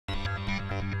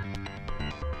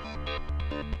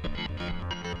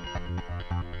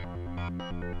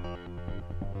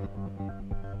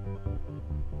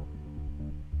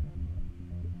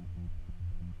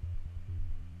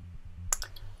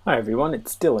Hi everyone,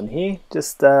 it's Dylan here,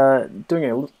 just doing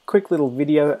a quick little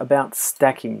video about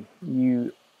stacking.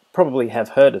 You probably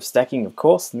have heard of stacking, of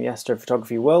course, in the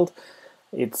astrophotography world.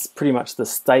 It's pretty much the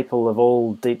staple of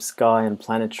all deep sky and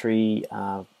planetary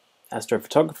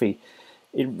astrophotography.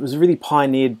 It was really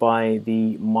pioneered by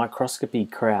the microscopy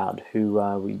crowd who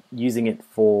were using it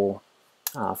for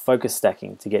focus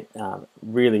stacking to get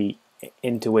really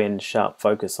end-to-end sharp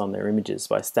focus on their images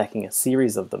by stacking a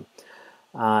series of them.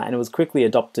 And it was quickly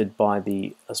adopted by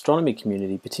the astronomy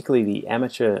community, particularly the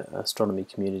amateur astronomy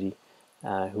community,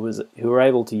 who were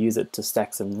able to use it to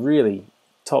stack some really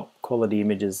top quality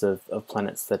images of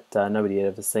planets that nobody had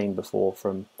ever seen before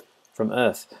from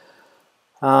Earth.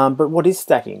 But what is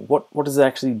stacking? What does it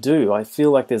actually do? I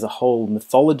feel like there's a whole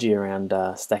mythology around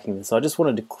stacking this, so I just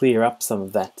wanted to clear up some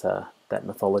of that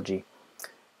mythology,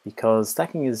 because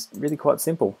stacking is really quite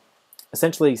simple.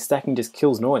 Essentially, stacking just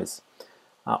kills noise.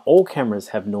 All cameras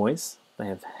have noise. They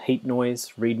have heat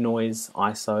noise, read noise,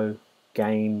 ISO,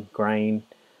 gain, grain.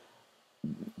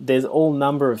 There's all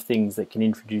number of things that can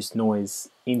introduce noise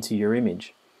into your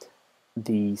image.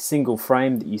 The single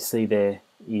frame that you see there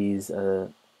is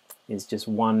just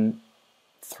one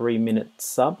 3-minute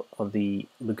sub of the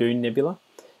Lagoon Nebula,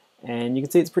 and you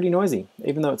can see it's pretty noisy.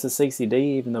 Even though it's a CCD,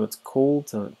 even though it's cooled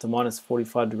to minus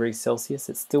 45 degrees Celsius,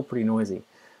 it's still pretty noisy.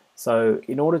 So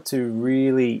in order to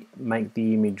really make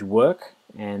the image work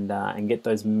and get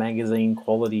those magazine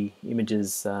quality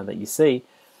images that you see,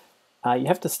 you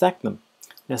have to stack them.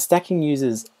 Now, stacking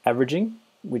uses averaging,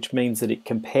 which means that it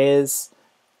compares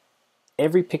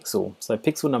every pixel. So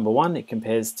pixel number 1, it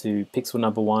compares to pixel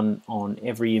number 1 on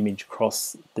every image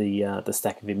across the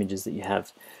stack of images that you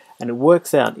have. And it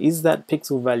works out, is that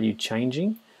pixel value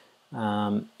changing?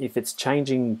 If it's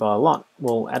changing by a lot,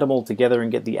 we'll add them all together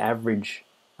and get the average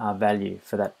value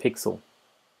for that pixel.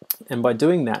 And by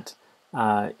doing that,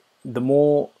 the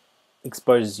more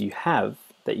exposures you have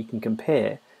that you can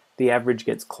compare, the average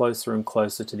gets closer and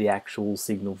closer to the actual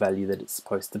signal value that it's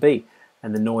supposed to be,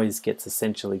 and the noise gets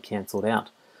essentially cancelled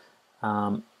out.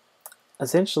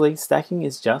 Essentially, stacking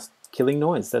is just killing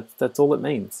noise. That's all it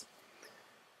means.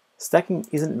 Stacking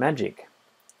isn't magic.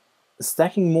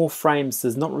 Stacking more frames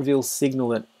does not reveal signal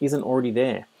that isn't already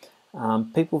there.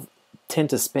 People tend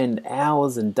to spend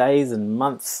hours and days and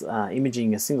months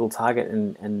imaging a single target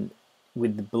and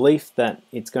with the belief that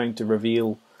it's going to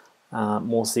reveal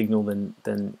more signal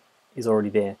than is already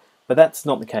there. But that's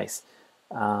not the case.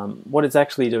 What it's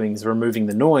actually doing is removing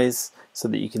the noise so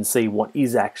that you can see what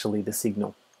is actually the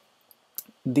signal.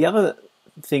 The other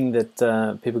thing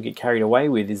that people get carried away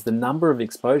with is the number of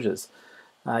exposures.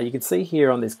 You can see here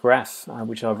on this graph,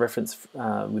 which I've referenced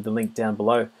with the link down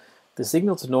below, the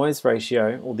signal to noise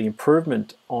ratio, or the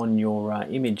improvement on your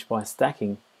image by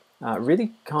stacking,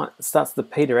 really starts to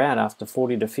peter out after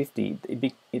 40 to 50.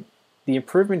 The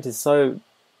improvement is so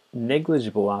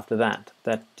negligible after that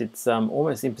it's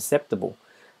almost imperceptible,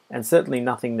 and certainly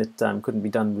nothing that couldn't be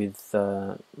done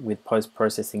with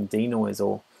post-processing denoise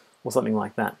or something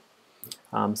like that.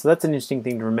 So that's an interesting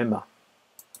thing to remember.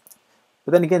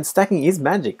 But then again, stacking is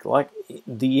magic. Like,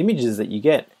 the images that you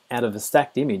get out of a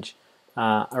stacked image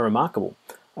are remarkable.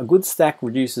 A good stack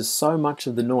reduces so much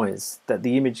of the noise that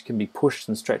the image can be pushed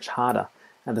and stretched harder,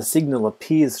 and the signal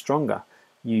appears stronger.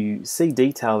 You see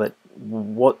detail that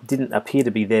what didn't appear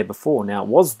to be there before now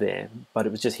was there, but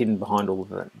it was just hidden behind all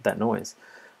of that noise.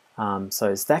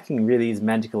 So stacking really is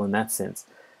magical in that sense,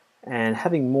 and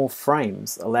having more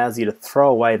frames allows you to throw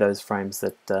away those frames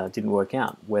that didn't work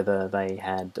out, whether they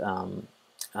had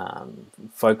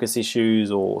focus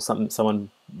issues, or someone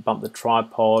bumped the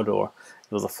tripod, or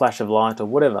there was a flash of light, or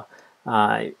whatever.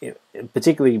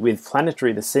 Particularly with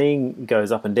planetary, the seeing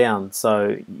goes up and down,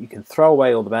 so you can throw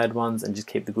away all the bad ones and just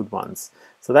keep the good ones.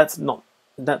 So that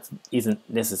isn't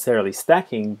necessarily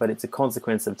stacking, but it's a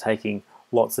consequence of taking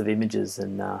lots of images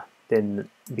and then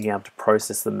being able to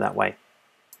process them that way.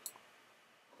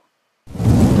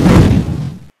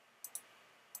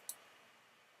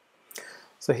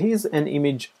 So here's an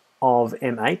image of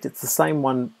M8. It's the same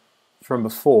one from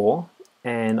before,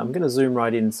 and I'm going to zoom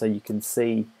right in so you can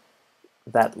see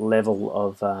that level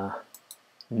of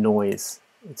noise.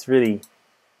 It's really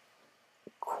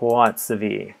quite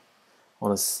severe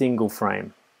on a single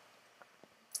frame.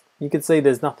 You can see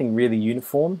there's nothing really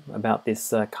uniform about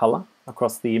this color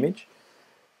across the image,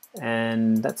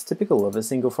 and that's typical of a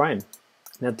single frame.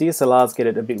 Now, DSLRs get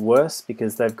it a bit worse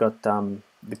because they've got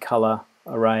the color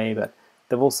array, but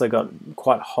they've also got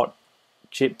quite hot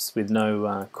chips with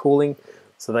no cooling,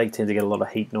 so they tend to get a lot of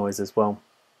heat noise as well.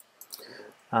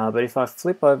 But if I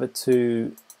flip over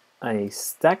to a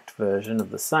stacked version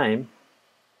of the same,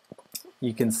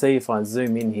 you can see if I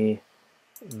zoom in here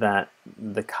that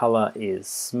the color is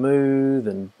smooth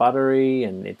and buttery,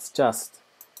 and it's just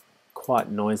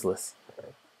quite noiseless.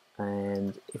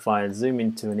 And if I zoom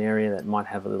into an area that might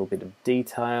have a little bit of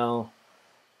detail,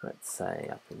 let's say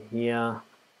up in here,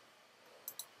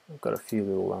 I've got a few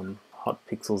little hot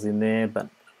pixels in there, but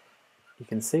you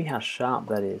can see how sharp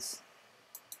that is.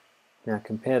 Now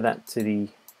compare that to the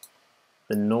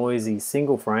noisy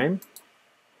single frame,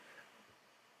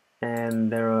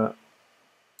 and there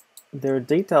are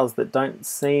details that don't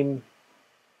seem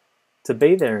to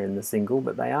be there in the single,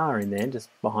 but they are in there just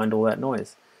behind all that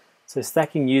noise. So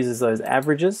stacking uses those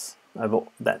averages over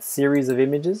that series of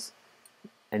images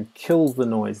and kills the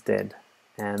noise dead,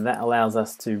 and that allows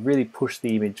us to really push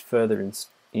the image further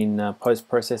in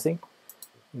post-processing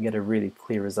and get a really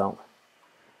clear result.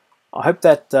 I hope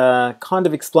that kind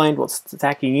of explained what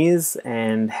stacking is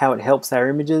and how it helps our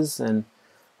images, and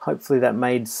hopefully that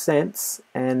made sense.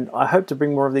 And I hope to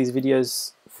bring more of these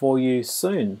videos for you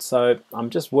soon. So I'm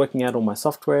just working out all my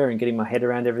software and getting my head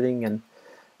around everything, and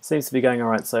it seems to be going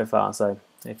alright so far. So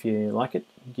if you like it,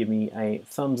 give me a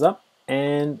thumbs up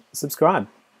and subscribe.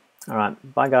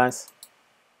 Alright, bye guys.